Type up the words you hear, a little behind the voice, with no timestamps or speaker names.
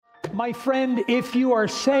My friend, if you are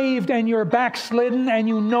saved and you're backslidden and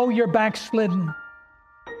you know you're backslidden,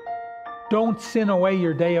 don't sin away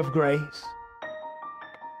your day of grace.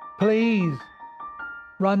 Please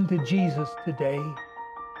run to Jesus today.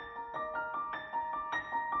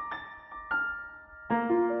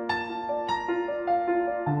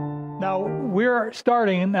 Now, we're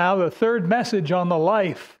starting now the third message on the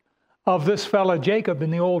life of this fella Jacob in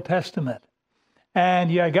the Old Testament.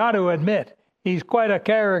 And you got to admit, he's quite a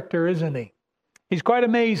character, isn't he? He's quite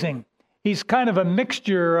amazing. He's kind of a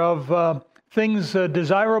mixture of things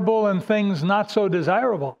desirable and things not so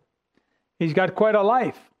desirable. He's got quite a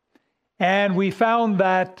life. And we found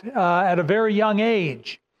that at a very young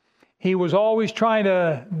age, he was always trying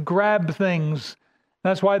to grab things.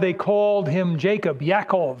 That's why they called him Jacob,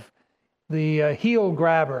 Yaakov, the heel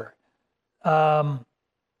grabber.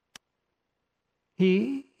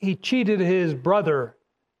 He cheated his brother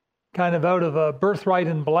kind of out of a birthright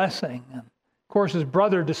and blessing. And of course, his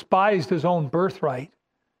brother despised his own birthright.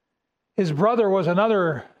 His brother was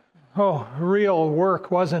another real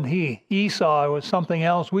work, wasn't he? Esau was something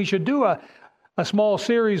else. We should do a small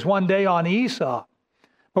series one day on Esau.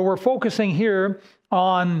 But we're focusing here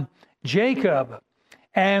on Jacob.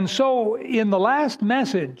 And so in the last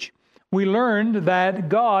message, we learned that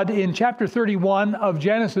God in chapter 31 of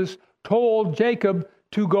Genesis told Jacob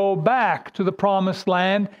to go back to the promised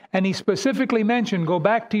land. And he specifically mentioned, go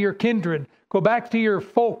back to your kindred, go back to your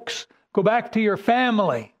folks, go back to your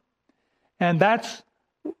family. And that's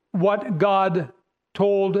what God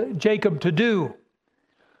told Jacob to do.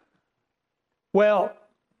 Well,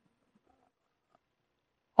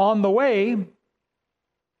 on the way,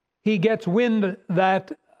 he gets wind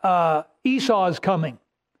that Esau is coming.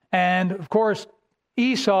 And of course,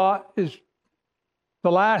 Esau is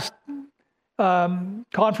the last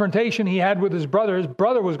confrontation he had with his brother. His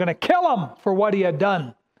brother was going to kill him for what he had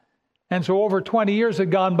done. And so over 20 years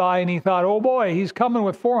had gone by, and he thought, oh boy, he's coming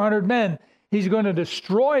with 400 men. He's going to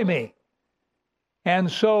destroy me.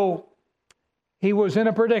 And so he was in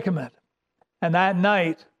a predicament. And that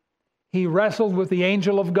night, he wrestled with the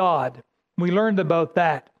angel of God. We learned about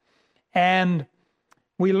that. And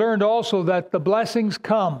we learned also that the blessings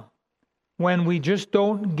come when we just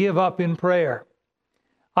don't give up in prayer.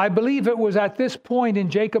 I believe it was at this point in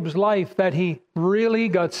Jacob's life that he really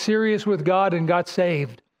got serious with God and got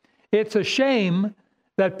saved. It's a shame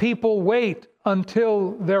that people wait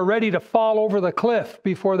until they're ready to fall over the cliff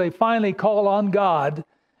before they finally call on God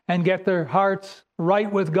and get their hearts right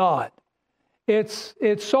with God. It's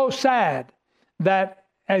so sad that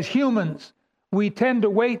as humans, we tend to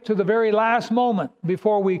wait to the very last moment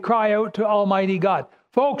before we cry out to Almighty God.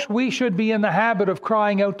 Folks, we should be in the habit of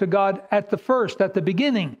crying out to God at the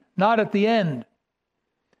beginning, not at the end.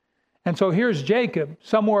 And so here's Jacob,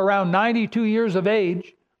 somewhere around 92 years of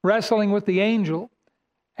age, wrestling with the angel.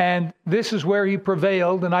 And this is where he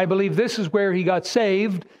prevailed. And I believe this is where he got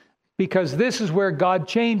saved, because this is where God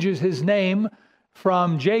changes his name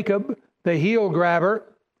from Jacob, the heel grabber,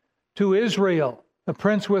 to Israel, the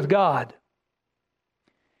prince with God.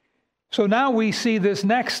 So now we see this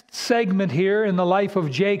next segment here in the life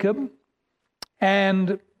of Jacob.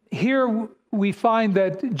 And here we find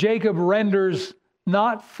that Jacob renders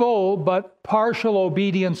not full, but partial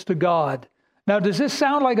obedience to God. Now, does this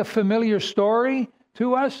sound like a familiar story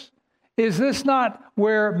to us? Is this not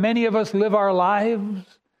where many of us live our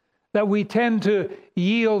lives? That we tend to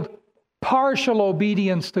yield partial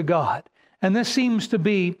obedience to God. And this seems to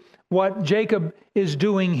be what Jacob is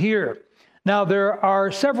doing here. Now, there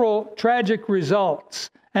are several tragic results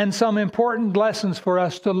and some important lessons for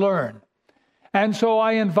us to learn. And so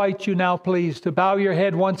I invite you now, please, to bow your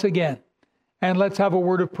head once again, and let's have a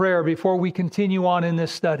word of prayer before we continue on in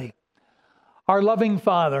this study. Our loving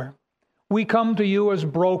Father, we come to you as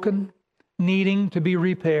broken, needing to be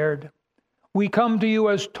repaired. We come to you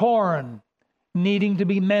as torn, needing to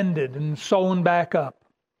be mended and sewn back up.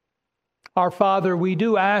 Our Father, we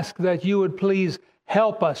do ask that you would please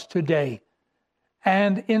help us today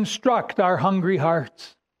and instruct our hungry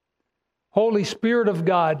hearts. Holy Spirit of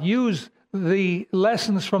God, use the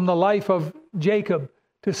lessons from the life of Jacob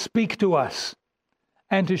to speak to us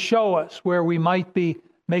and to show us where we might be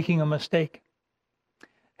making a mistake.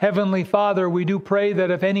 Heavenly Father, we do pray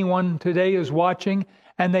that if anyone today is watching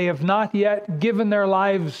and they have not yet given their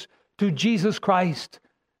lives to Jesus Christ,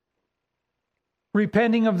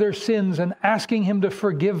 repenting of their sins and asking him to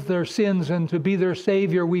forgive their sins and to be their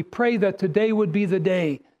Savior, we pray that today would be the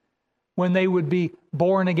day when they would be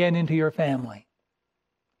born again into your family.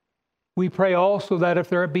 We pray also that if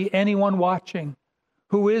there be anyone watching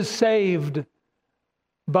who is saved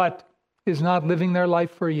but is not living their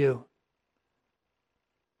life for you,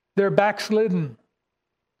 They're backslidden.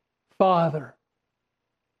 Father,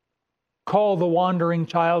 call the wandering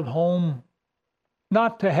child home,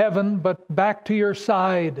 not to heaven, but back to your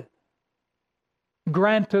side.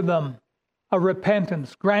 Grant to them a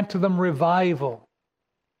repentance. Grant to them revival.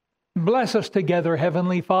 Bless us together,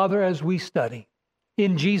 Heavenly Father, as we study.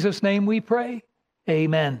 In Jesus' name we pray.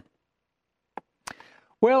 Amen.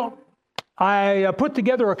 Well, I put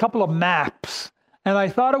together a couple of maps, and I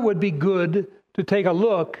thought it would be good to take a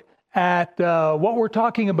look at what we're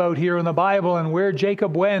talking about here in the Bible and where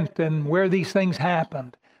Jacob went and where these things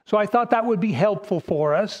happened. So I thought that would be helpful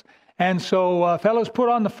for us. And so, fellows, put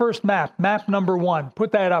on the first map, map number 1.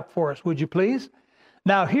 Put that up for us, would you please?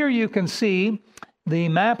 Now, here you can see the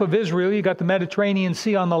map of Israel. You've got the Mediterranean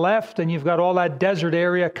Sea on the left, and you've got all that desert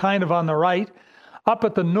area kind of on the right. Up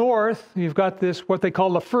at the north, you've got this, what they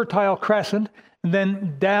call the Fertile Crescent. And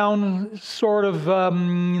then down sort of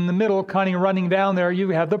in the middle, kind of running down there, you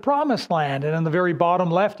have the Promised Land. And on the very bottom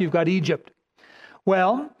left, you've got Egypt.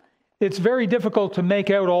 Well, it's very difficult to make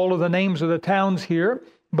out all of the names of the towns here,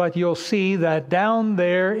 but you'll see that down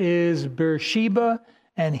there is Beersheba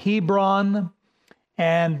and Hebron.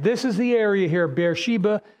 And this is the area here,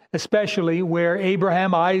 Beersheba especially, where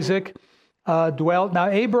Abraham, Isaac dwelt. Now,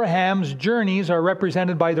 Abraham's journeys are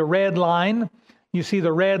represented by the red line. You see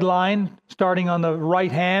the red line starting on the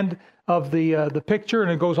right hand of the picture,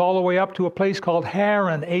 and it goes all the way up to a place called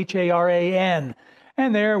Haran, Haran.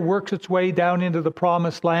 And there works its way down into the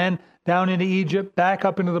Promised Land, down into Egypt, back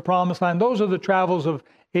up into the Promised Land. Those are the travels of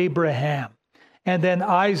Abraham. And then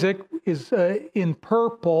Isaac is in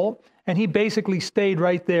purple, and he basically stayed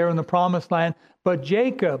right there in the Promised Land. But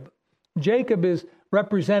Jacob is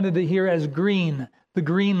represented here as green, the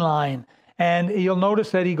green line. And you'll notice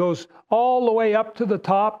that he goes all the way up to the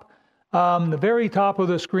top, the very top of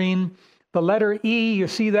the screen. The letter E, you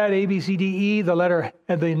see that, A, B, C, D, E, the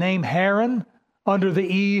name Haran, under the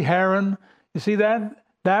E, Haran. You see that?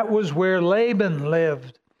 That was where Laban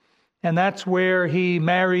lived. And that's where he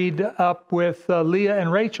married up with Leah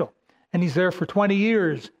and Rachel. And he's there for 20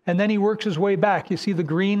 years. And then he works his way back. You see the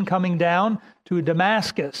green coming down to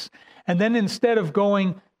Damascus. And then instead of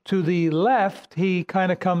going to the left, he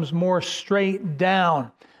kind of comes more straight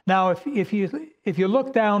down. Now, if you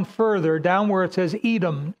look down further, down where it says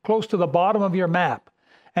Edom, close to the bottom of your map,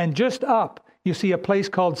 and just up, you see a place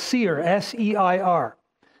called Seir, S-E-I-R.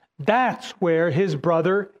 That's where his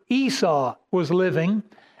brother Esau was living.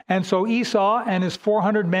 And so Esau and his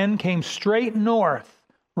 400 men came straight north,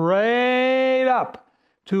 right up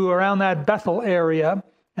to around that Bethel area,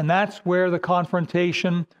 and that's where the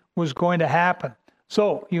confrontation was going to happen.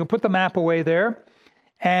 So you can put the map away there.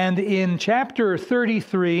 And in chapter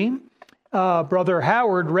 33, Brother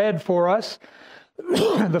Howard read for us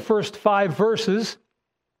the first 5 verses.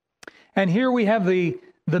 And here we have the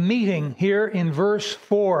meeting here in verse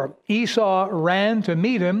 4. Esau ran to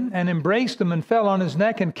meet him and embraced him and fell on his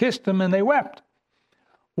neck and kissed him, and they wept.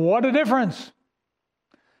 What a difference.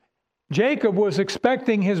 Jacob was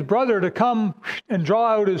expecting his brother to come and draw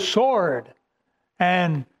out his sword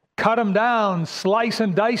and cut him down, slice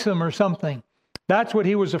and dice him or something. That's what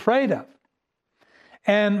he was afraid of.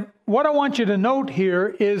 And what I want you to note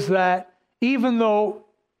here is that even though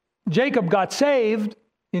Jacob got saved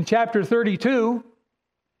in chapter 32,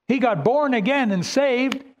 he got born again and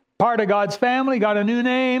saved, part of God's family, got a new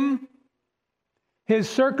name. His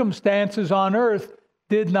circumstances on earth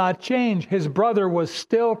did not change. His brother was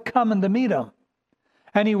still coming to meet him.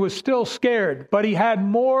 And he was still scared, but he had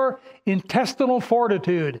more intestinal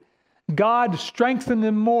fortitude. God strengthened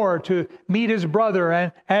him more to meet his brother.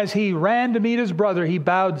 And as he ran to meet his brother, he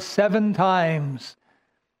bowed 7 times.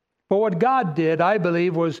 But what God did, I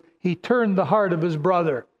believe, was he turned the heart of his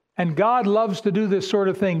brother. And God loves to do this sort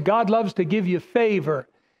of thing. God loves to give you favor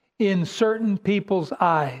in certain people's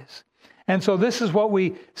eyes. And so this is what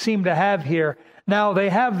we seem to have here. Now, they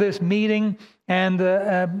have this meeting and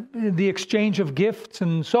the exchange of gifts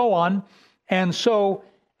and so on. And so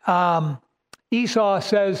Esau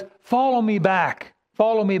says, follow me back.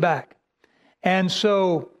 Follow me back. And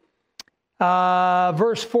so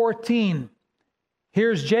verse 14,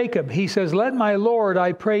 here's Jacob. He says, let my Lord,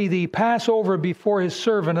 I pray thee, pass over before his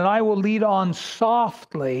servant, and I will lead on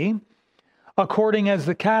softly, according as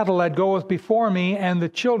the cattle that goeth before me, and the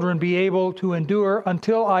children be able to endure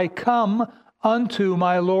until I come unto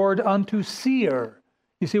my Lord, unto Seir.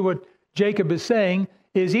 You see what Jacob is saying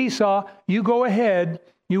is, Esau, you go ahead,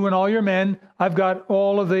 you and all your men. I've got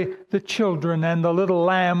all of the children and the little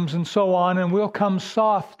lambs and so on, and we'll come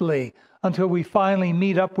softly until we finally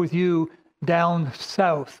meet up with you down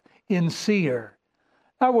south in Seir.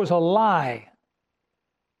 That was a lie.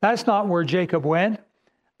 That's not where Jacob went.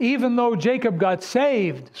 even though Jacob got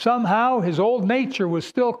saved, somehow his old nature was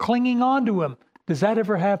still clinging on to him. Does that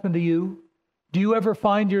ever happen to you? Do you ever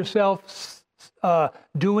find yourself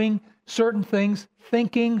doing certain things,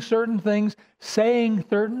 thinking certain things, saying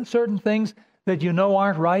certain things that you know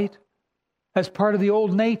aren't right? That's part of the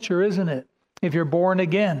old nature, isn't it? If you're born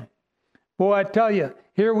again. Boy, I tell you,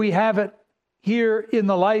 here we have it here in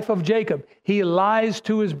the life of Jacob. He lies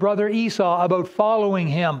to his brother Esau about following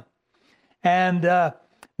him. And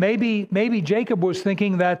maybe Jacob was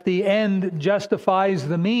thinking that the end justifies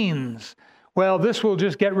the means. Well, this will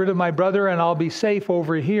just get rid of my brother and I'll be safe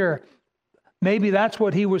over here. Maybe that's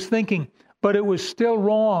what he was thinking, but it was still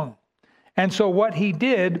wrong. And so what he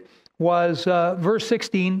did was, verse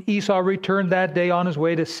 16, Esau returned that day on his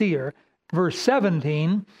way to Seir. Verse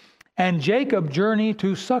 17, and Jacob journeyed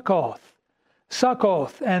to Succoth,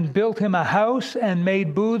 and built him a house and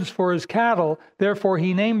made booths for his cattle. Therefore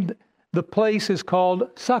he named the place is called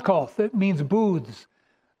Succoth. It means booths,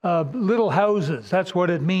 little houses. That's what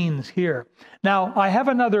it means here. Now, I have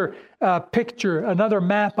another picture, another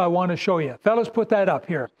map I want to show you. Fellas, put that up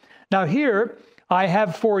here. Now here, I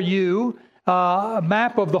have for you a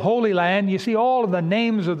map of the Holy Land. You see all of the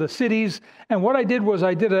names of the cities. And what I did was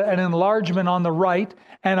I did an enlargement on the right,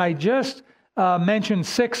 and I just mentioned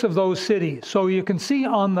 6 of those cities. So you can see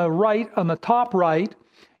on the right, on the top right,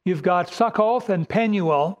 you've got Succoth and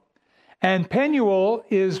Penuel. And Penuel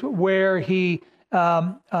is where he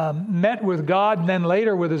met with God, and then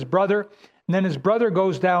later with his brother. And then his brother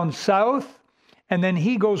goes down south, and then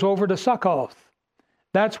he goes over to Succoth.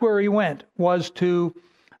 That's where he went, was to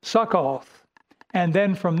Succoth. And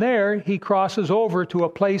then from there, he crosses over to a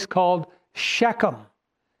place called Shechem.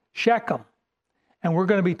 Shechem. And we're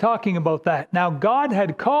going to be talking about that. Now, God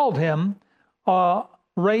had called him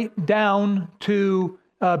right down to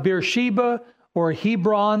Beersheba or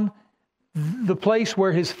Hebron, the place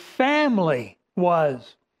where his family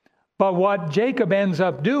was. But what Jacob ends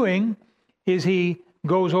up doing is he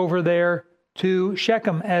goes over there to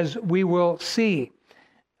Shechem, as we will see.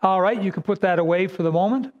 All right, you can put that away for the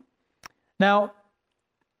moment. Now,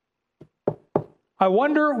 I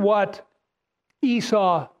wonder what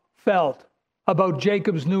Esau felt about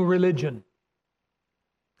Jacob's new religion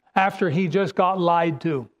after he just got lied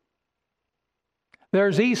to.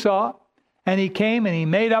 There's Esau, and he came and he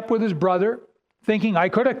made up with his brother, thinking, I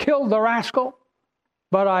could have killed the rascal,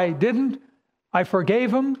 but I didn't. I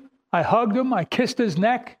forgave him. I hugged him. I kissed his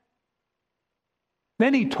neck.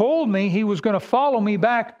 Then he told me he was going to follow me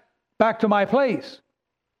back to my place.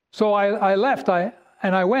 So I left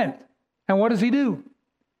and I went. And what does he do?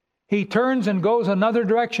 He turns and goes another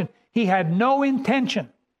direction. He had no intention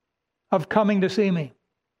of coming to see me.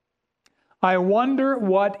 I wonder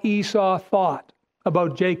what Esau thought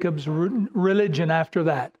about Jacob's religion after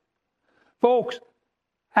that. Folks,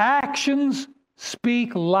 actions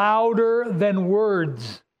speak louder than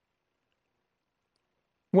words.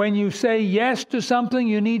 When you say yes to something,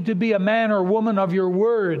 you need to be a man or woman of your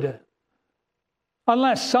word.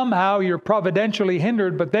 Unless somehow you're providentially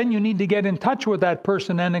hindered, but then you need to get in touch with that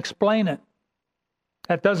person and explain it.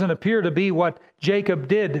 That doesn't appear to be what Jacob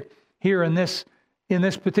did here in this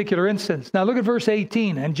particular instance. Now look at verse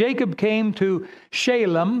 18. And Jacob came to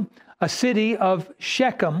Shalem, a city of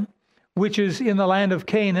Shechem, which is in the land of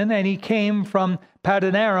Canaan, and he came from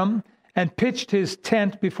Paddan Aram and pitched his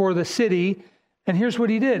tent before the city. And here's what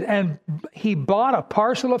he did. And he bought a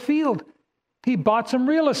parcel of field. He bought some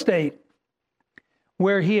real estate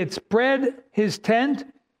where he had spread his tent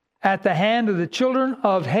at the hand of the children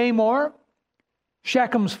of Hamor,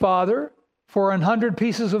 Shechem's father, for 100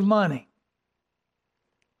 pieces of money.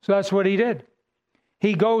 So that's what he did.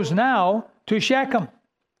 He goes now to Shechem.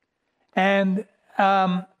 And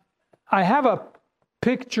I have a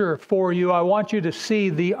picture for you. I want you to see.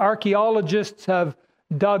 The archaeologists have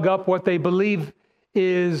dug up what they believe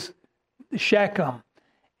is Shechem.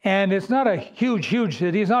 And it's not a huge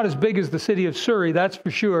city. It's not as big as the city of Surrey, that's for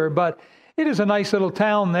sure. But it is a nice little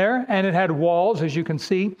town there, and it had walls, as you can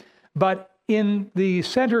see. But in the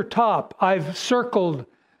center top, I've circled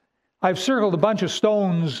a bunch of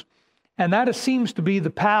stones, and that seems to be the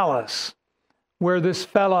palace where this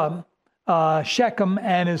fella, Shechem,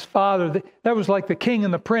 and his father, that was like the king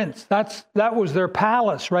and the prince. That was their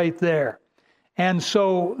palace right there. And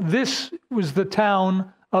so this was the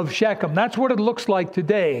town of Shechem. That's what it looks like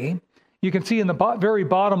today. You can see in the very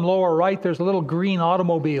bottom lower right, there's a little green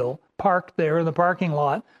automobile parked there in the parking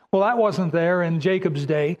lot. Well, that wasn't there in Jacob's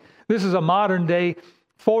day. This is a modern day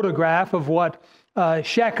photograph of what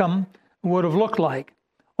Shechem would have looked like.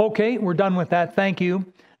 Okay, we're done with that. Thank you.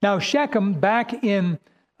 Now, Shechem, back in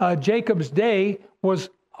Jacob's day, was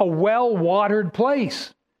a well-watered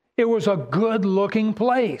place. It was a good-looking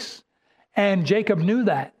place. And Jacob knew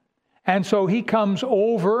that. And so he comes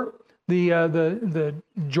over the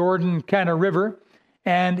Jordan kind of river,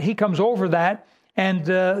 and he comes over that, and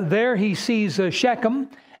there he sees Shechem,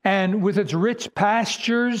 and with its rich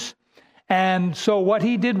pastures. And so what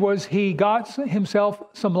he did was he got himself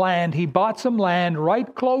some land. He bought some land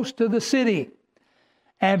right close to the city.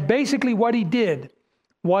 And basically what he did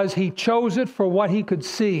was he chose it for what he could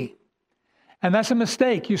see. And that's a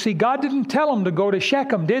mistake. You see, God didn't tell him to go to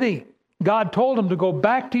Shechem, did he? God told him to go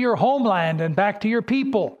back to your homeland and back to your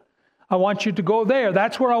people. I want you to go there.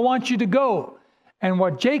 That's where I want you to go. And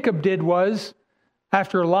what Jacob did was,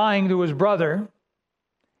 after lying to his brother,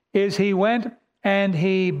 is he went and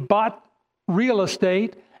he bought real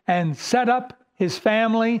estate and set up his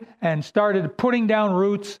family and started putting down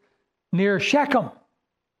roots near Shechem.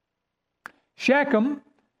 Shechem,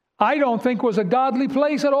 I don't think, was a godly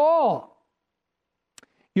place at all.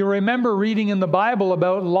 You remember reading in the Bible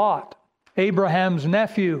about Lot, Abraham's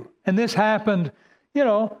nephew. And this happened,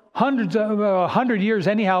 100 years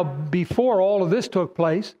anyhow before all of this took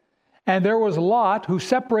place. And there was Lot who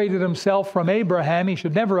separated himself from Abraham. He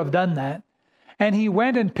should never have done that. And he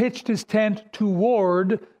went and pitched his tent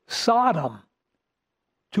toward Sodom.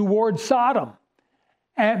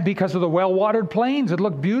 And because of the well-watered plains, it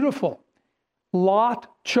looked beautiful. Lot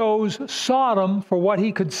chose Sodom for what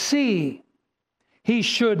he could see. He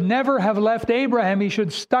should never have left Abraham. He should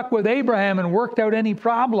have stuck with Abraham and worked out any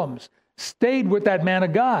problems. Stayed with that man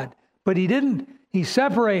of God. But he didn't. He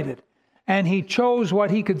separated. And he chose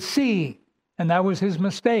what he could see. And that was his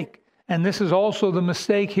mistake. And this is also the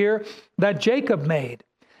mistake here that Jacob made.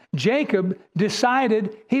 Jacob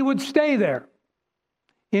decided he would stay there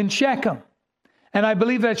in Shechem. And I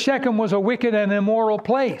believe that Shechem was a wicked and immoral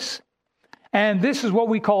place. And this is what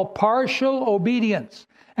we call partial obedience.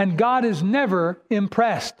 And God is never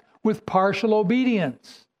impressed with partial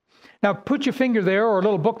obedience. Now put your finger there or a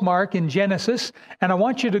little bookmark in Genesis, and I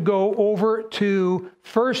want you to go over to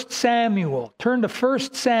 1 Samuel. Turn to 1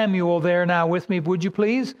 Samuel there now with me, would you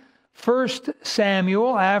please? 1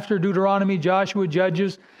 Samuel, after Deuteronomy, Joshua,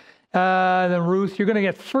 Judges, then Ruth. You're going to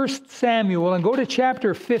get 1 Samuel and go to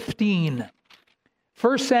chapter 15.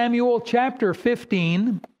 1 Samuel chapter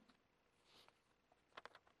 15.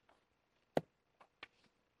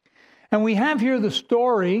 And we have here the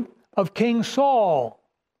story of King Saul.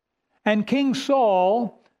 And King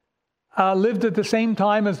Saul lived at the same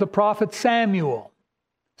time as the prophet Samuel.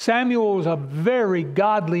 Samuel was a very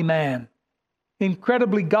godly man,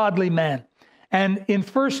 incredibly godly man. And in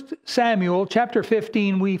 1 Samuel chapter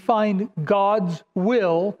 15, we find God's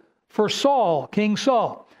will for Saul, King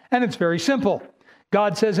Saul. And it's very simple.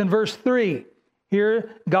 God says in verse 3, here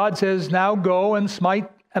God says, now go and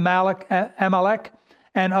smite Amalek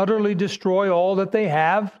and utterly destroy all that they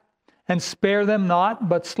have, and spare them not,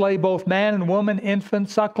 but slay both man and woman, infant,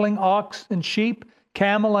 suckling, ox and sheep,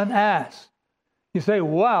 camel and ass. You say,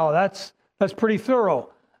 wow, that's pretty thorough.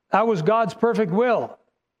 That was God's perfect will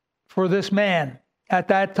for this man at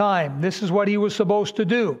that time. This is what he was supposed to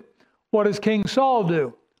do. What does King Saul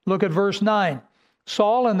do? Look at verse 9.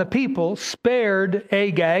 Saul and the people spared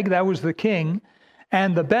Agag, that was the king,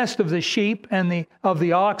 and the best of the sheep and of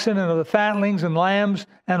the oxen and of the fatlings and lambs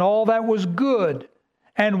and all that was good,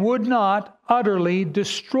 and would not utterly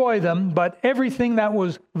destroy them, but everything that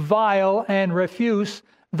was vile and refuse,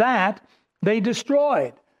 that they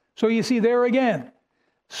destroyed. So you see there again,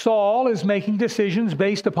 Saul is making decisions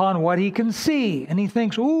based upon what he can see. And he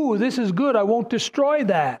thinks, ooh, this is good, I won't destroy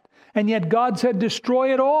that. And yet God said,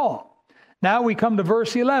 destroy it all. Now we come to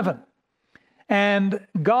verse 11. And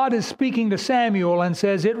God is speaking to Samuel and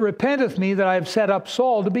says, it repenteth me that I have set up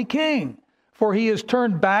Saul to be king, for he has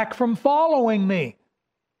turned back from following me.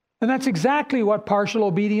 And that's exactly what partial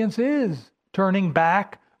obedience is, turning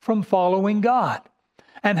back from following God.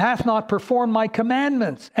 And hath not performed my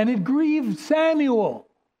commandments. And it grieved Samuel.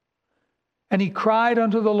 And he cried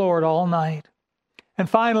unto the Lord all night. And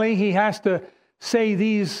finally, he has to say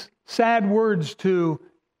these sad words to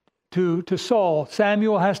Saul.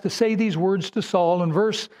 Samuel has to say these words to Saul. In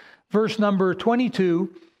verse number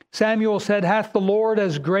 22, Samuel said, hath the Lord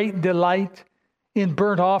as great delight in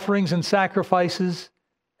burnt offerings and sacrifices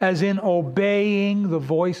as in obeying the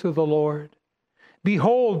voice of the Lord?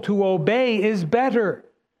 Behold, to obey is better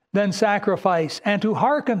than sacrifice, and to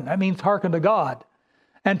hearken, that means hearken to God,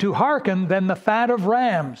 and to hearken than the fat of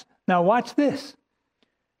rams. Now watch this.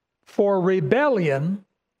 For rebellion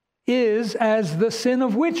is as the sin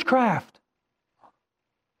of witchcraft.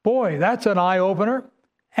 Boy, that's an eye-opener.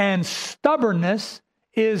 And stubbornness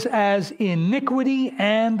is as iniquity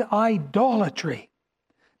and idolatry.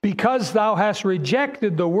 Because thou hast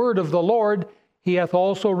rejected the word of the Lord, he hath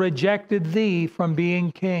also rejected thee from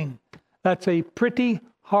being king. That's a pretty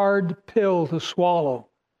hard pill to swallow.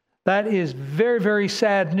 That is very, very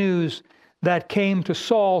sad news that came to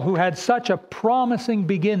Saul, who had such a promising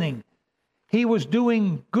beginning. He was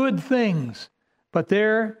doing good things, but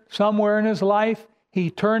there, somewhere in his life, he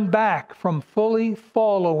turned back from fully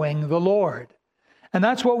following the Lord. And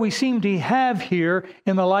that's what we seem to have here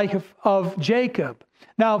in the life of Jacob.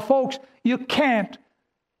 Now, folks, you can't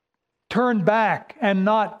turn back and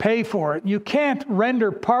not pay for it. You can't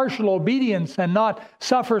render partial obedience and not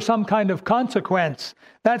suffer some kind of consequence.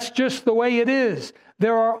 That's just the way it is.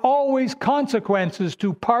 There are always consequences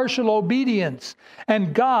to partial obedience,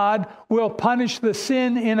 and God will punish the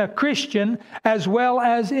sin in a Christian as well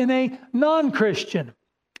as in a non-Christian.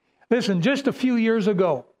 Listen, just a few years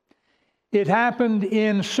ago, it happened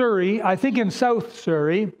in Surrey, I think in South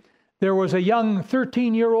Surrey. There was a young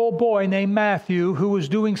 13-year-old boy named Matthew who was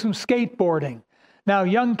doing some skateboarding. Now,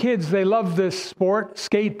 young kids, they love this sport,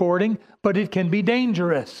 skateboarding, but it can be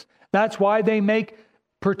dangerous. That's why they make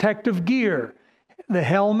protective gear. The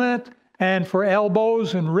helmet, and for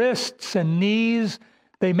elbows and wrists and knees,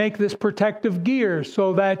 they make this protective gear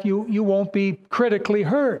so that you won't be critically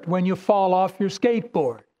hurt when you fall off your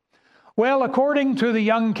skateboard. Well, according to the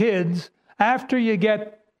young kids, after you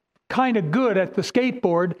get kind of good at the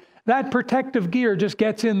skateboard, that protective gear just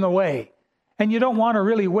gets in the way, and you don't want to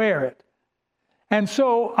really wear it. And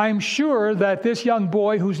so I'm sure that this young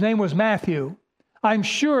boy, whose name was Matthew, I'm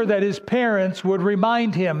sure that his parents would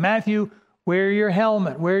remind him, Matthew, wear your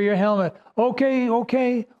helmet, wear your helmet. Okay,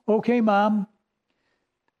 Mom.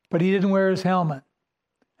 But he didn't wear his helmet.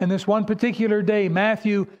 And this one particular day,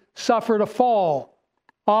 Matthew suffered a fall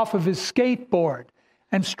off of his skateboard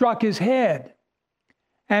and struck his head.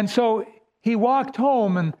 And so he walked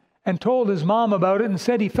home and told his mom about it and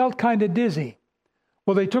said he felt kind of dizzy.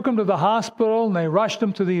 Well, they took him to the hospital and they rushed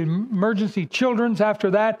him to the emergency children's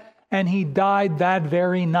after that, and he died that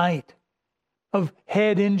very night of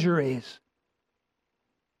head injuries.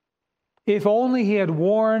 If only he had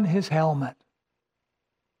worn his helmet.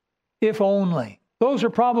 If only. Those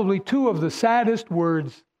are probably two of the saddest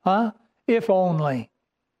words, huh? If only.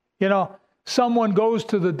 You know, someone goes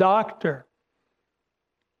to the doctor.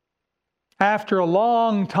 After a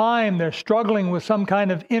long time, they're struggling with some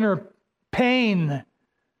kind of inner pain.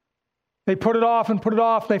 They put it off and put it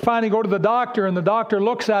off. They finally go to the doctor, and the doctor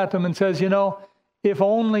looks at them and says, you know, if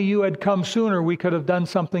only you had come sooner, we could have done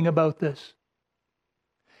something about this.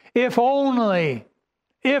 If only.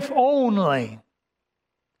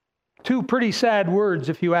 Two pretty sad words,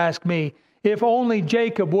 if you ask me. If only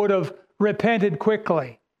Jacob would have repented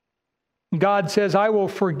quickly. God says, I will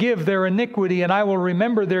forgive their iniquity and I will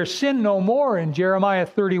remember their sin no more in Jeremiah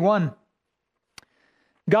 31.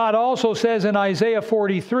 God also says in Isaiah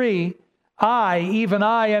 43, I, even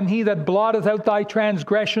I, am he that blotteth out thy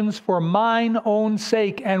transgressions for mine own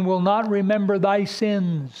sake and will not remember thy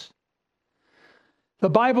sins. The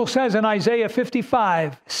Bible says in Isaiah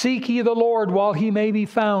 55, seek ye the Lord while he may be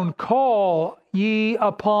found. Call ye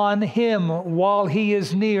upon him while he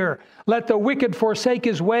is near. Let the wicked forsake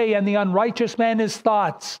his way and the unrighteous man his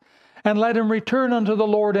thoughts. And let him return unto the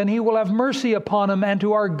Lord, and he will have mercy upon him, and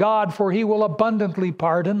to our God, for he will abundantly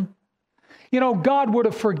pardon. You know, God would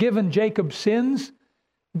have forgiven Jacob's sins.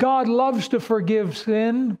 God loves to forgive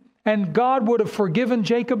sin, and God would have forgiven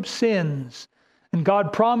Jacob's sins. And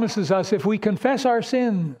God promises us if we confess our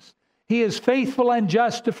sins, he is faithful and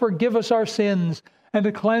just to forgive us our sins and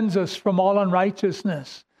to cleanse us from all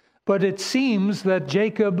unrighteousness. But it seems that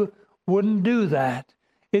Jacob wouldn't do that.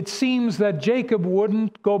 It seems that Jacob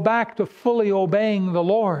wouldn't go back to fully obeying the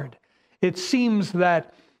Lord. It seems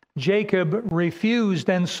that Jacob refused,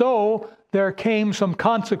 and so there came some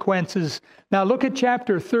consequences. Now look at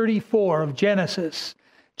chapter 34 of Genesis.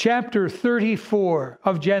 Chapter 34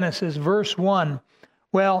 of Genesis, verse 1.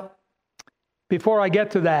 Well, before I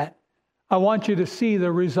get to that, I want you to see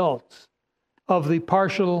the results of the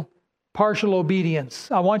partial obedience.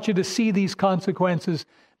 I want you to see these consequences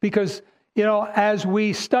because, you know, as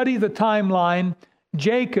we study the timeline,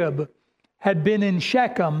 Jacob had been in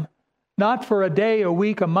Shechem not for a day, a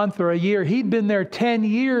week, a month, or a year. He'd been there 10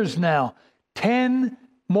 years now. 10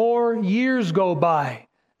 more years go by.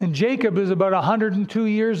 And Jacob is about 102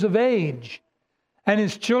 years of age. And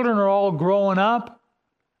his children are all growing up,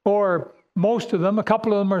 or most of them, a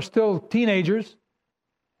couple of them are still teenagers.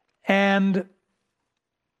 And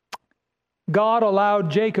God allowed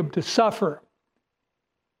Jacob to suffer.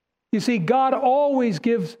 You see, God always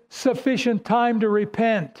gives sufficient time to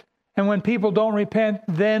repent. And when people don't repent,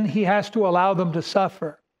 then he has to allow them to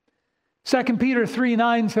suffer. 2 Peter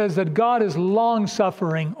 3:9 says that God is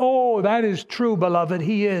long-suffering. Oh, that is true, beloved.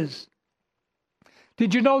 He is.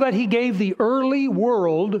 Did you know that He gave the early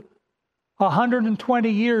world 120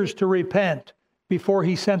 years to repent before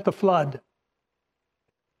He sent the flood?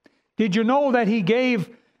 Did you know that He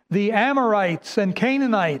gave the Amorites and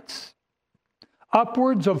Canaanites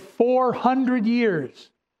upwards of 400 years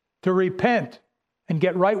to repent and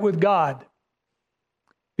get right with God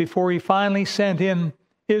before He finally sent in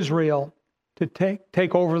Israel to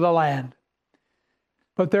take over the land?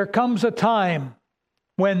 But there comes a time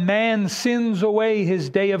when man sins away his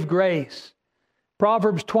day of grace.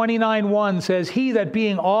 Proverbs 29:1 says, "He that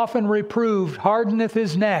being often reproved hardeneth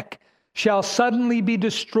his neck shall suddenly be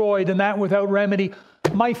destroyed, and that without remedy."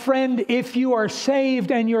 My friend, if you are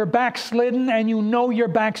saved and you're backslidden and you know you're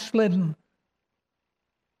backslidden,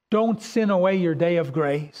 don't sin away your day of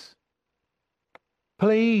grace.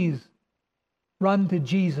 Please run to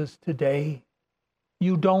Jesus today.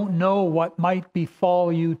 You don't know what might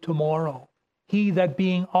befall you tomorrow. He that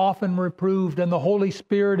being often reproved, and the Holy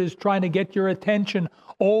Spirit is trying to get your attention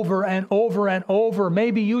over and over and over,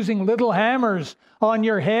 maybe using little hammers on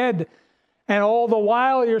your head, and all the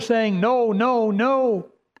while you're saying, no, no, no.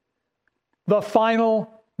 The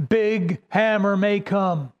final big hammer may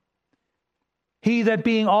come. He that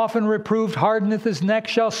being often reproved hardeneth his neck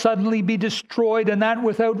shall suddenly be destroyed, and that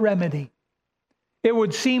without remedy. It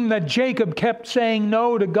would seem that Jacob kept saying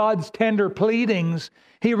no to God's tender pleadings.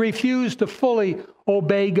 He refused to fully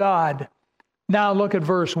obey God. Now look at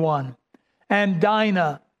verse 1. "And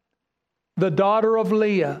Dinah, the daughter of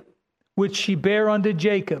Leah, which she bare unto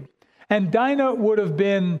Jacob." And Dinah would have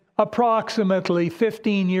been approximately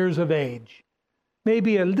 15 years of age.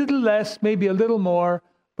 Maybe a little less, maybe a little more,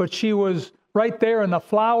 but she was right there in the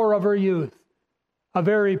flower of her youth. A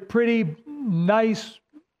very pretty, nice,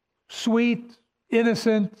 sweet,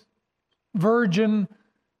 innocent, virgin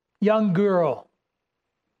young girl.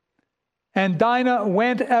 "And Dinah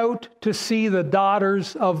went out to see the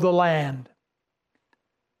daughters of the land."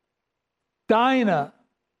 Dinah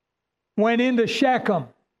went into Shechem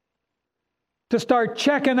to start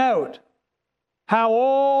checking out how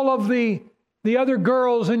all of the other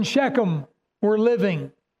girls in Shechem were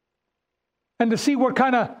living, and to see what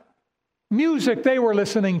kind of music they were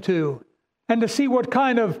listening to, and to see what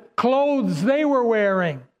kind of clothes they were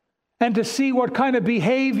wearing, and to see what kind of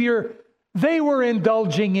behavior they were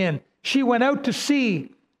indulging in. She went out to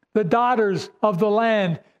see the daughters of the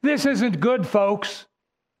land. This isn't good, folks.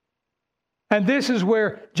 And this is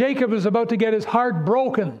where Jacob is about to get his heart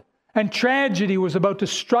broken, and tragedy was about to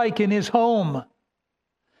strike in his home.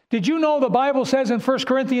 Did you know the Bible says in 1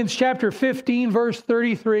 Corinthians chapter 15, verse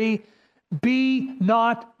 33, "Be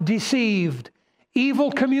not deceived.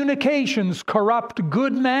 Evil communications corrupt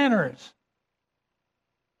good manners."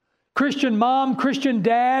 Christian mom, Christian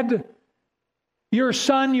dad, your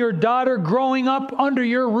son, your daughter growing up under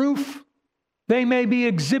your roof, they may be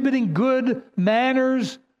exhibiting good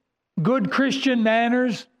manners, good Christian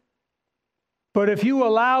manners, but if you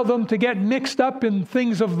allow them to get mixed up in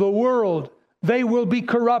things of the world, they will be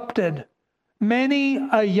corrupted. Many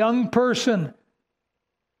a young person,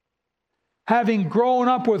 having grown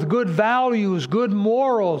up with good values, good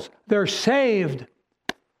morals, they're saved.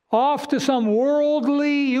 Off to some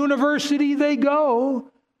worldly university they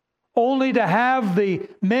go, only to have the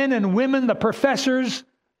men and women, the professors,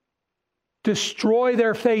 destroy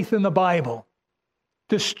their faith in the Bible,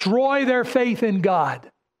 destroy their faith in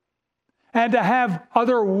God, and to have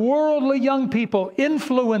other worldly young people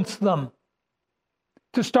influence them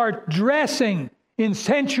to start dressing in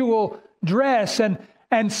sensual dress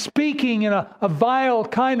and speaking in a vile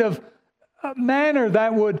kind of manner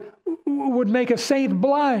that would make a saint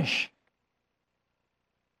blush.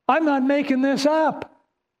 I'm not making this up.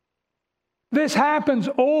 This happens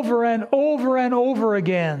over and over and over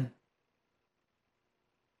again.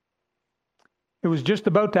 It was just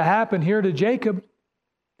about to happen here to Jacob.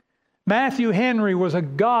 Matthew Henry was a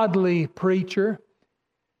godly preacher.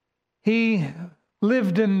 He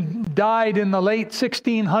lived and died in the late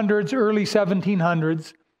 1600s, early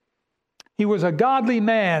 1700s. He was a godly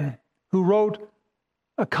man who wrote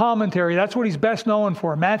a commentary. That's what he's best known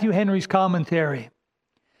for, Matthew Henry's commentary.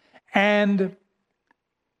 And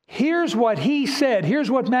here's what he said.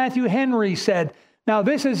 Here's what Matthew Henry said. Now,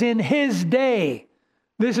 this is in his day.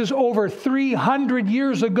 This is over 300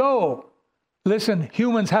 years ago. Listen,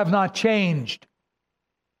 humans have not changed.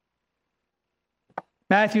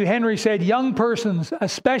 Matthew Henry said, "Young persons,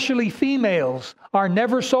 especially females, are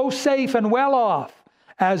never so safe and well off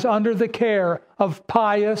as under the care of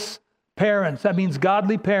pious parents." That means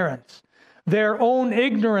godly parents. Their own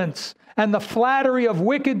ignorance and the flattery of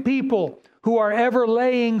wicked people who are ever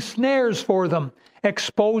laying snares for them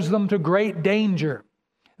expose them to great danger.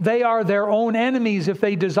 They are their own enemies if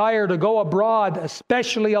they desire to go abroad,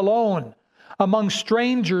 especially alone, among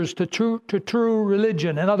strangers to true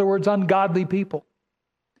religion. In other words, ungodly people.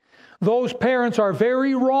 Those parents are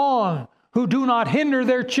very wrong who do not hinder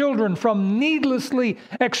their children from needlessly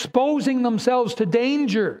exposing themselves to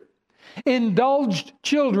danger. Indulged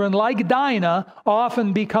children like Dinah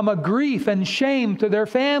often become a grief and shame to their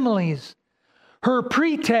families. Her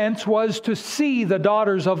pretense was to see the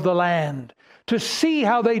daughters of the land, to see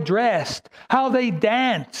how they dressed, how they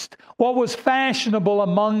danced, what was fashionable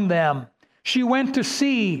among them. She went to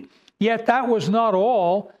see, yet that was not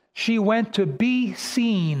all. She went to be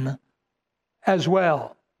seen as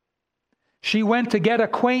well. She went to get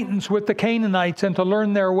acquaintance with the Canaanites and to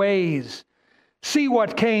learn their ways. See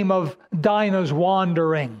what came of Dinah's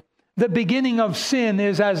wandering. The beginning of sin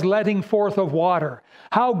is as letting forth of water.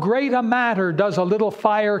 How great a matter does a little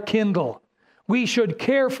fire kindle. We should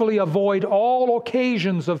carefully avoid all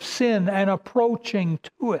occasions of sin and approaching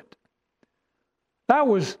to it. That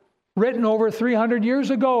was written over 300 years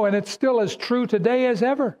ago, and it's still as true today as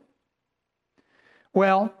ever.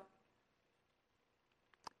 Well,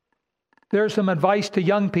 there's some advice to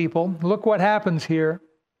young people. Look what happens here.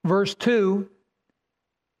 Verse 2.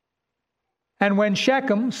 And when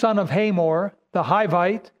Shechem, son of Hamor, the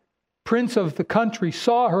Hivite, prince of the country,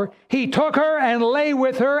 saw her, he took her and lay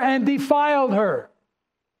with her and defiled her.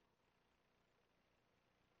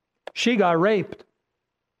 She got raped.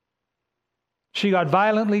 She got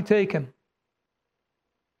violently taken.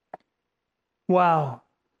 Wow.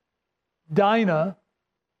 Dinah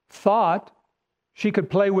thought she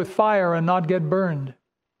could play with fire and not get burned.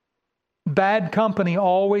 Bad company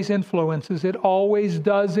always influences. It always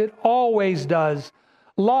does. It always does.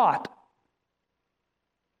 Lot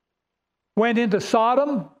went into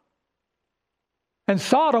Sodom, and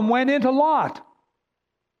Sodom went into Lot.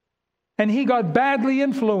 And he got badly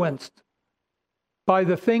influenced by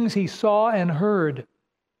the things he saw and heard.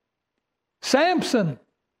 Samson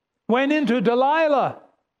went into Delilah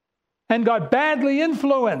and got badly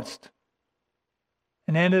influenced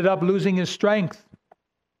and ended up losing his strength.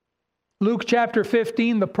 Luke chapter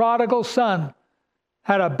 15, the prodigal son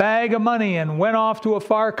had a bag of money and went off to a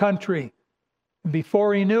far country.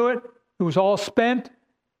 Before he knew it, it was all spent,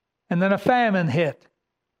 and then a famine hit,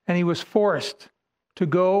 and he was forced to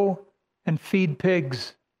go and feed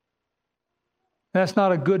pigs. That's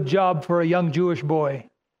not a good job for a young Jewish boy.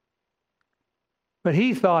 But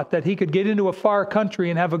he thought that he could get into a far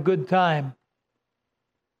country and have a good time.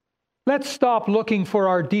 Let's stop looking for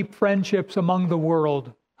our deep friendships among the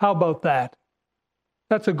world. How about that?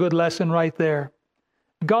 That's a good lesson right there.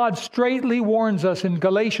 God straightly warns us in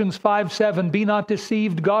Galatians 5:7, be not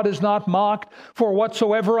deceived, God is not mocked, for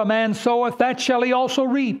whatsoever a man soweth, that shall he also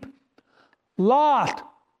reap. Lot,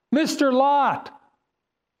 Mr. Lot,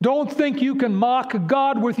 don't think you can mock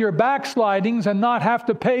God with your backslidings and not have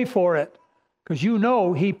to pay for it, because you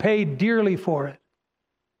know he paid dearly for it.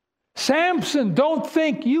 Samson, don't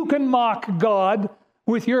think you can mock God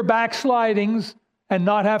with your backslidings and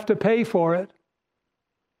not have to pay for it.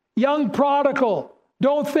 Young prodigal,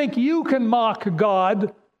 don't think you can mock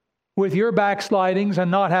God with your backslidings and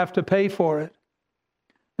not have to pay for it.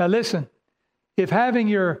 Now listen, if having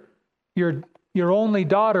your only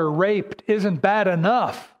daughter raped isn't bad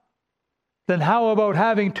enough, then how about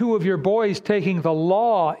having two of your boys taking the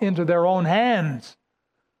law into their own hands?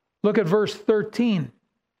 Look at verse 13.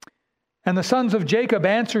 And the sons of Jacob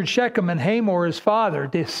answered Shechem and Hamor his father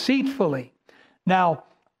deceitfully. Now,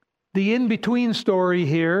 the in-between story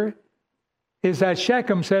here is that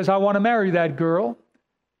Shechem says, I want to marry that girl.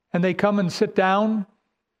 And they come and sit down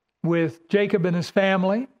with Jacob and his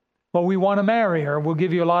family. Well, we want to marry her. We'll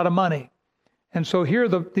give you a lot of money. And so here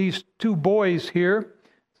these two boys here,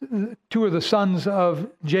 two of the sons of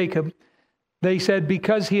Jacob, they said,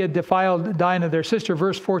 because he had defiled Dinah, their sister,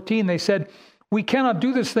 verse 14, they said, we cannot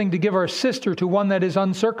do this thing to give our sister to one that is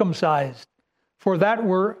uncircumcised, for that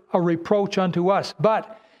were a reproach unto us.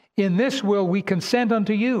 But in this will we consent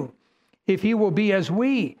unto you, if ye will be as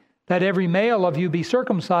we, that every male of you be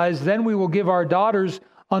circumcised, then we will give our daughters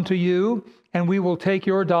unto you, and we will take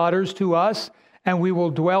your daughters to us, and we will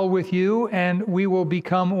dwell with you, and we will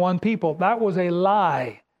become one people. That was a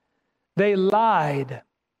lie. They lied.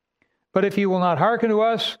 But if you will not hearken to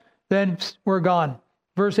us, then we're gone.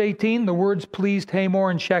 Verse 18, the words pleased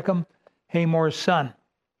Hamor and Shechem, Hamor's son.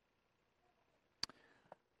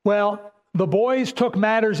 Well, the boys took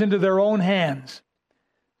matters into their own hands.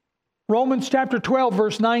 Romans chapter 12,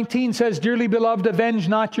 verse 19 says, dearly beloved, avenge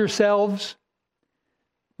not yourselves,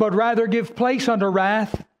 but rather give place unto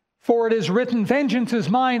wrath. For it is written, vengeance is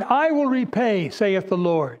mine, I will repay, saith the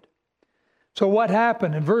Lord. So what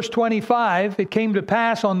happened? In verse 25, it came to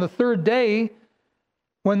pass on the third day,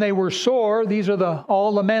 when they were sore, these are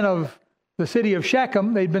all the men of the city of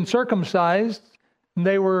Shechem, they'd been circumcised, and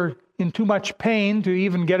they were in too much pain to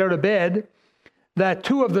even get out of bed, that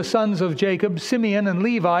two of the sons of Jacob, Simeon and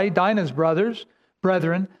Levi, Dinah's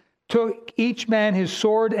brethren, took each man his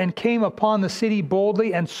sword and came upon the city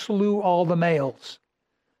boldly and slew all the males.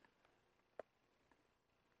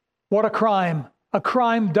 What a crime. A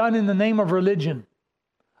crime done in the name of religion.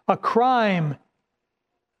 A crime.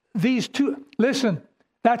 These two, listen,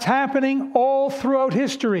 that's happening all throughout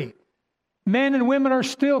history. Men and women are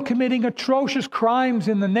still committing atrocious crimes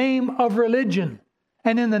in the name of religion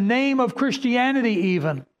and in the name of Christianity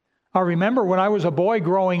even. I remember when I was a boy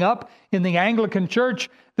growing up in the Anglican church,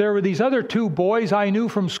 there were these other two boys I knew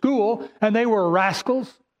from school, and they were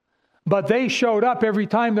rascals. But they showed up every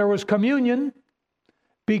time there was communion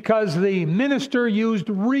because the minister used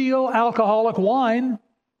real alcoholic wine,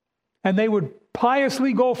 and they would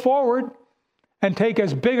piously go forward and take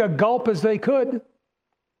as big a gulp as they could.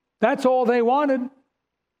 That's all they wanted,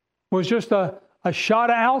 was just a shot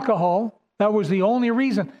of alcohol. That was the only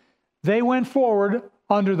reason. They went forward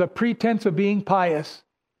under the pretense of being pious,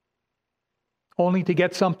 only to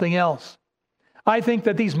get something else. I think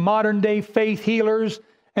that these modern day faith healers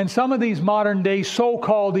and some of these modern day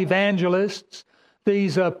so-called evangelists,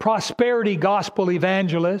 these prosperity gospel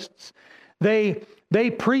evangelists, they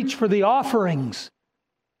preach for the offerings.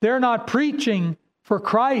 They're not preaching for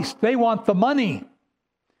Christ. They want the money.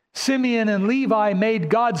 Simeon and Levi made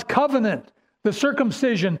God's covenant, the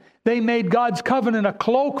circumcision. They made God's covenant a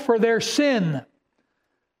cloak for their sin.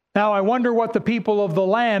 Now, I wonder what the people of the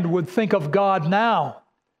land would think of God now.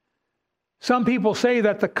 Some people say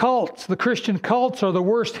that the cults, the Christian cults, are the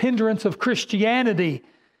worst hindrance of Christianity.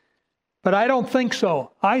 But I don't think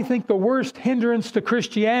so. I think the worst hindrance to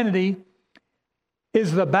Christianity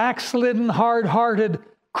is the backslidden, hard-hearted,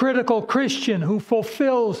 critical Christian who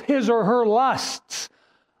fulfills his or her lusts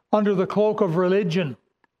under the cloak of religion.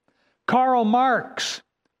 Karl Marx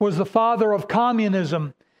was the father of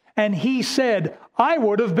communism, and he said, I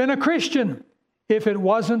would have been a Christian if it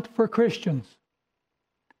wasn't for Christians.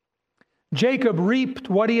 Jacob reaped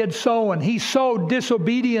what he had sown. He sowed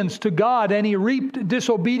disobedience to God, and he reaped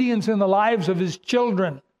disobedience in the lives of his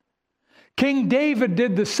children. King David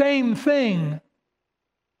did the same thing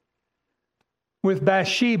with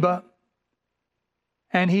Bathsheba,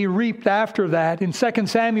 and he reaped after that. In 2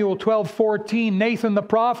 Samuel 12:14, Nathan the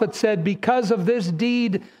prophet said, because of this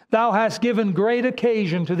deed thou hast given great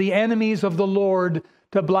occasion to the enemies of the Lord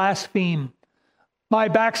to blaspheme. My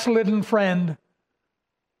backslidden friend,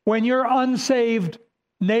 when your unsaved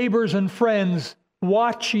neighbors and friends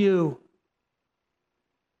watch you,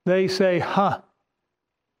 they say,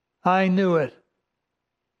 I knew it.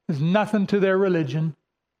 There's nothing to their religion,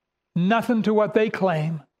 nothing to what they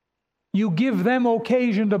claim. You give them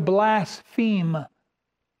occasion to blaspheme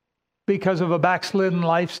because of a backslidden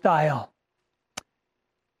lifestyle.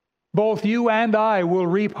 Both you and I will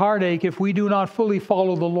reap heartache if we do not fully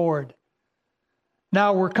follow the Lord.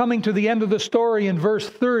 Now we're coming to the end of the story in verse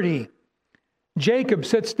 30. Jacob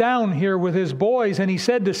sits down here with his boys, and he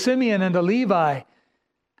said to Simeon and to Levi,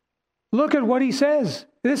 look at what he says.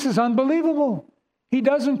 This is unbelievable. He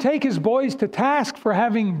doesn't take his boys to task for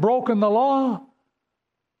having broken the law.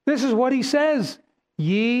 This is what he says.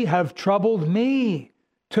 Ye have troubled me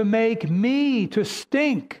to make me to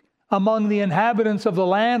stink among the inhabitants of the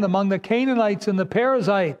land, among the Canaanites and the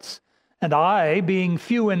Perizzites. And I, being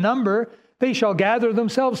few in number, they shall gather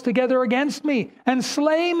themselves together against me and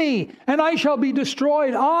slay me, and I shall be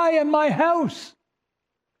destroyed, I and my house.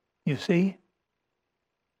 You see,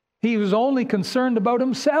 he was only concerned about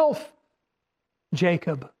himself,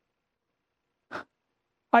 Jacob.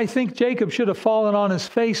 I think Jacob should have fallen on his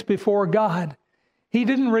face before God. He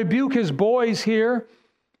didn't rebuke his boys here.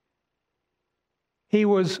 He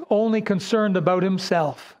was only concerned about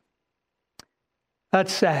himself.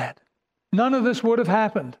 That's sad. None of this would have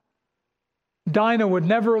happened. Dinah would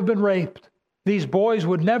never have been raped. These boys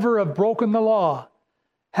would never have broken the law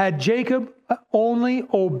had Jacob only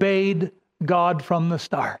obeyed God from the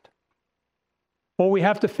start. Well, we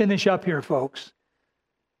have to finish up here, folks.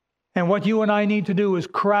 And what you and I need to do is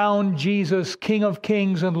crown Jesus King of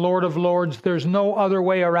Kings and Lord of Lords. There's no other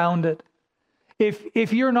way around it.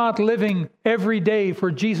 If you're not living every day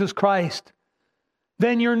for Jesus Christ,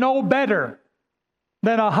 then you're no better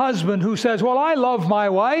than a husband who says, well, I love my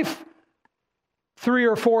wife 3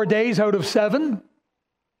 or 4 days out of 7.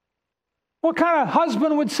 What kind of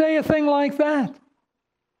husband would say a thing like that?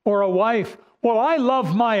 Or a wife, well, I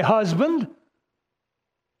love my husband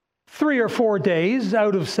 3 or 4 days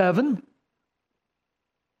out of 7.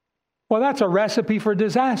 Well, that's a recipe for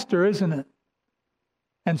disaster, isn't it?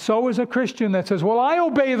 And so is a Christian that says, well, I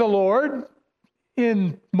obey the Lord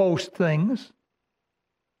in most things.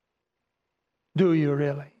 Do you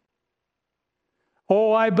really?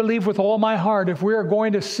 Oh, I believe with all my heart, if we are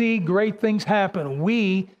going to see great things happen,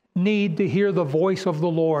 we need to hear the voice of the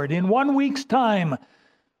Lord. In 1 week's time,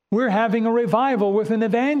 we're having a revival with an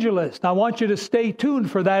evangelist. I want you to stay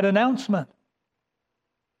tuned for that announcement.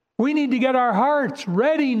 We need to get our hearts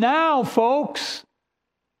ready now, folks.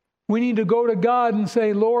 We need to go to God and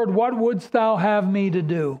say, Lord, what wouldst thou have me to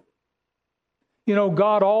do? You know,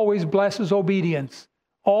 God always blesses obedience.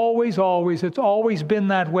 Always, always. It's always been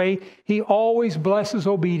that way. He always blesses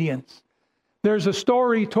obedience. There's a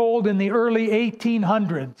story told in the early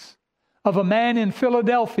 1800s of a man in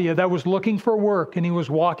Philadelphia that was looking for work, and he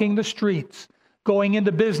was walking the streets, going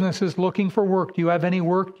into businesses looking for work. Do you have any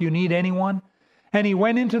work? Do you need anyone? And he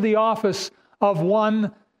went into the office of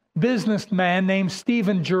one businessman named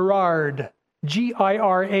Stephen Girard,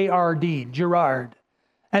 G-I-R-A-R-D, Girard.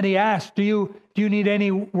 And he asked, do you need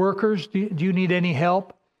any workers? Do you need any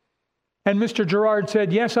help? And Mr. Girard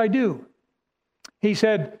said, yes, I do. He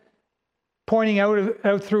said, pointing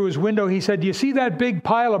out through his window, he said, do you see that big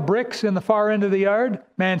pile of bricks in the far end of the yard?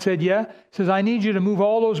 Man said, yeah. He says, I need you to move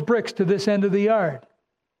all those bricks to this end of the yard.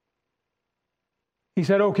 He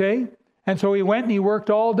said, okay. And so he went and he worked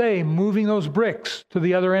all day moving those bricks to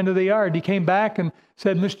the other end of the yard. He came back and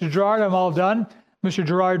said, Mr. Girard, I'm all done. Mr.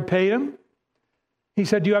 Girard paid him. He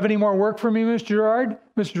said, do you have any more work for me, Mr. Girard?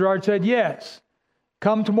 Mr. Girard said, yes.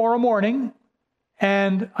 Come tomorrow morning,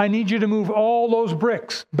 and I need you to move all those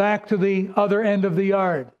bricks back to the other end of the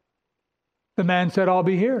yard. The man said, I'll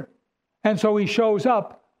be here. And so he shows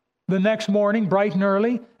up the next morning, bright and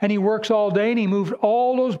early, and he works all day, and he moved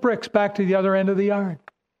all those bricks back to the other end of the yard.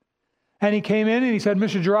 And he came in, and he said,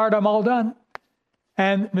 Mr. Girard, I'm all done.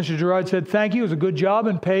 And Mr. Girard said, thank you, it was a good job,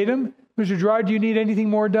 and paid him. Mr. Girard, do you need anything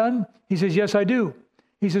more done? He says, yes, I do.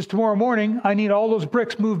 He says, tomorrow morning, I need all those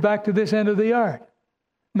bricks moved back to this end of the yard.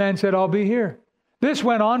 Man said, I'll be here. This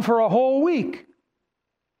went on for a whole week.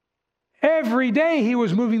 Every day he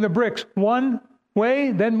was moving the bricks one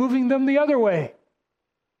way, then moving them the other way.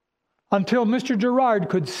 Until Mr. Girard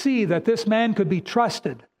could see that this man could be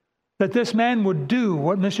trusted, that this man would do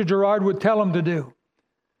what Mr. Girard would tell him to do.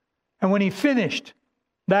 And when he finished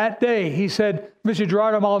that day, he said, Mr.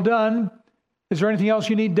 Girard, I'm all done. Is there anything else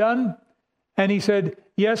you need done? And he said,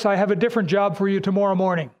 yes, I have a different job for you tomorrow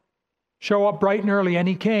morning. Show up bright and early. And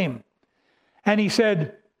he came. And he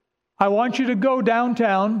said, I want you to go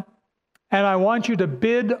downtown and I want you to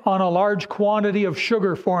bid on a large quantity of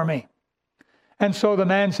sugar for me. And so the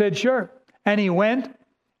man said, sure. And he went,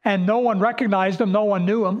 and no one recognized him. No one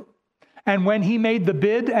knew him. And when he made the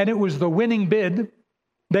bid, and it was the winning bid,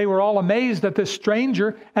 they were all amazed at this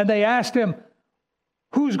stranger, and they asked him,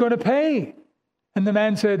 who's going to pay? And the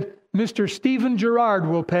man said, Mr. Stephen Girard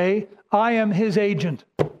will pay. I am his agent.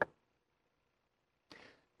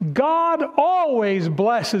 God always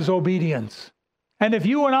blesses obedience. And if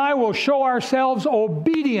you and I will show ourselves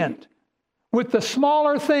obedient with the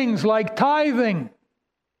smaller things like tithing,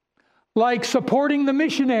 like supporting the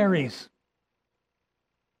missionaries.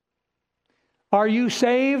 Are you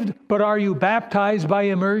saved, but are you baptized by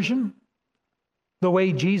immersion the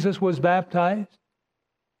way Jesus was baptized?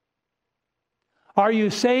 Are you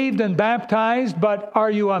saved and baptized, but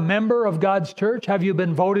are you a member of God's church? Have you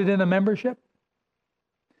been voted in a membership?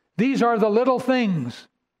 These are the little things.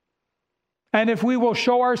 And if we will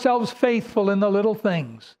show ourselves faithful in the little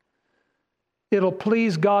things, it'll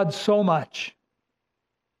please God so much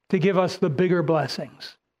to give us the bigger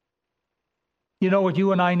blessings. You know what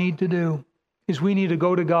you and I need to do is we need to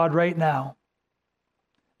go to God right now.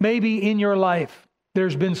 Maybe in your life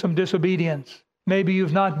there's been some disobedience. Maybe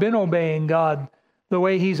you've not been obeying God the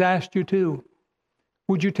way He's asked you to.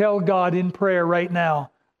 Would you tell God in prayer right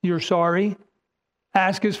now you're sorry?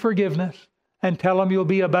 Ask His forgiveness and tell Him you'll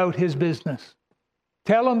be about His business.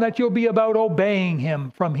 Tell Him that you'll be about obeying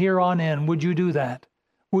Him from here on in. Would you do that?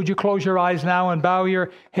 Would you close your eyes now and bow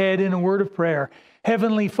your head in a word of prayer?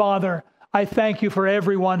 Heavenly Father, I thank you for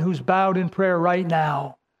everyone who's bowed in prayer right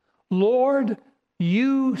now. Lord,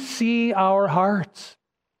 you see our hearts.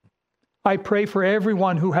 I pray for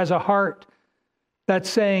everyone who has a heart that's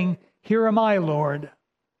saying, here am I, Lord.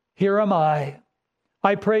 Here am I.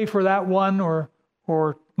 I pray for that one or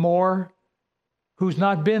more who's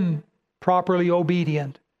not been properly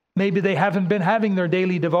obedient. Maybe they haven't been having their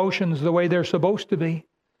daily devotions the way they're supposed to be.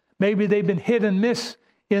 Maybe they've been hit and miss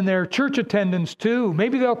in their church attendance too.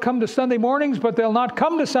 Maybe they'll come to Sunday mornings, but they'll not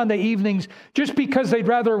come to Sunday evenings just because they'd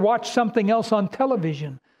rather watch something else on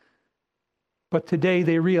television. But today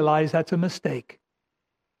they realize that's a mistake.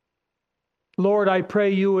 Lord, I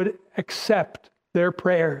pray you would accept their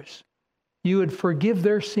prayers. You would forgive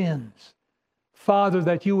their sins. Father,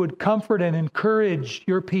 that you would comfort and encourage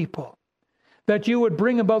your people. That you would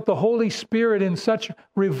bring about the Holy Spirit in such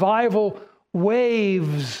revival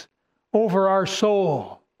waves over our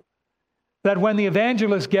soul, that when the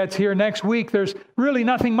evangelist gets here next week, there's really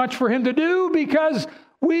nothing much for him to do because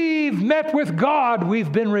we've met with God,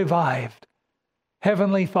 we've been revived.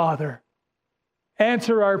 Heavenly Father,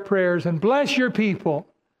 answer our prayers and bless your people.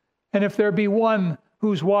 And if there be one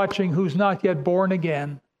who's watching who's not yet born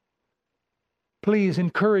again, please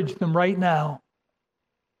encourage them right now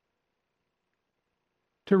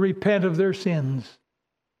to repent of their sins.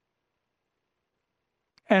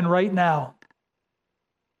 And right now,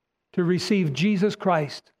 to receive Jesus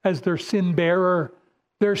Christ as their sin bearer,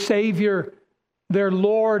 their Savior, their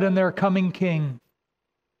Lord, and their coming King.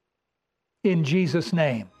 In Jesus'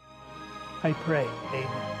 name, I pray. Amen.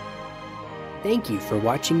 Thank you for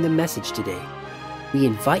watching the message today. We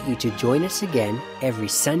invite you to join us again every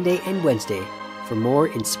Sunday and Wednesday for more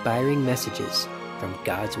inspiring messages from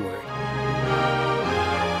God's Word.